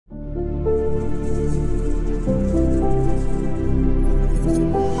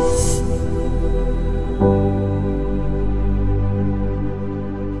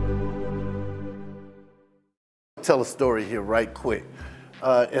tell a story here right quick.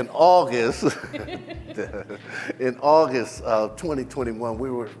 In August, in August of 2021,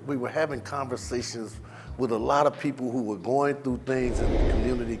 we were having conversations with a lot of people who were going through things in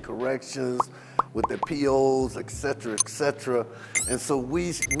community corrections, with their POs, et cetera, and so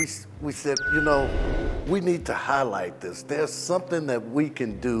we said, you know, we need to highlight this. There's something that we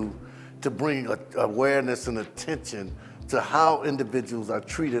can do to bring awareness and attention to how individuals are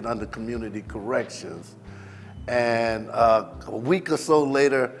treated under community corrections. And a week or so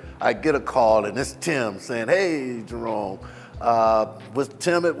later, I get a call, and it's Tim saying, "Hey, Jerome, with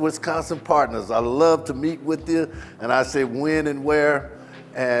Tim at Wisconsin Partners, I'd love to meet with you." And I said, when and where?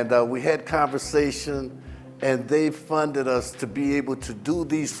 And we had conversation, and they funded us to be able to do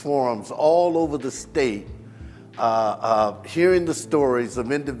these forums all over the state, hearing the stories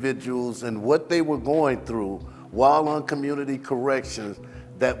of individuals and what they were going through while on community corrections.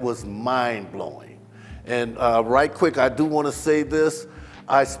 That was mind-blowing. And right quick, I do want to say this.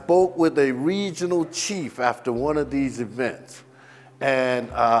 I spoke with a regional chief after one of these events. And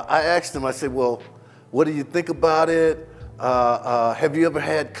I asked him, I said, well, what do you think about it? Have you ever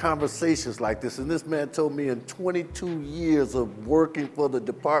had conversations like this? And this man told me in 22 years of working for the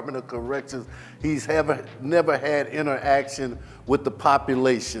Department of Corrections, he's never had interaction with the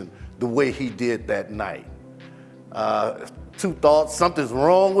population the way he did that night. Two thoughts: something's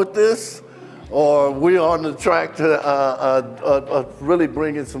wrong with this, or we're on the track to really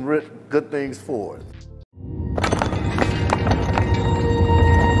bringing some good things forward.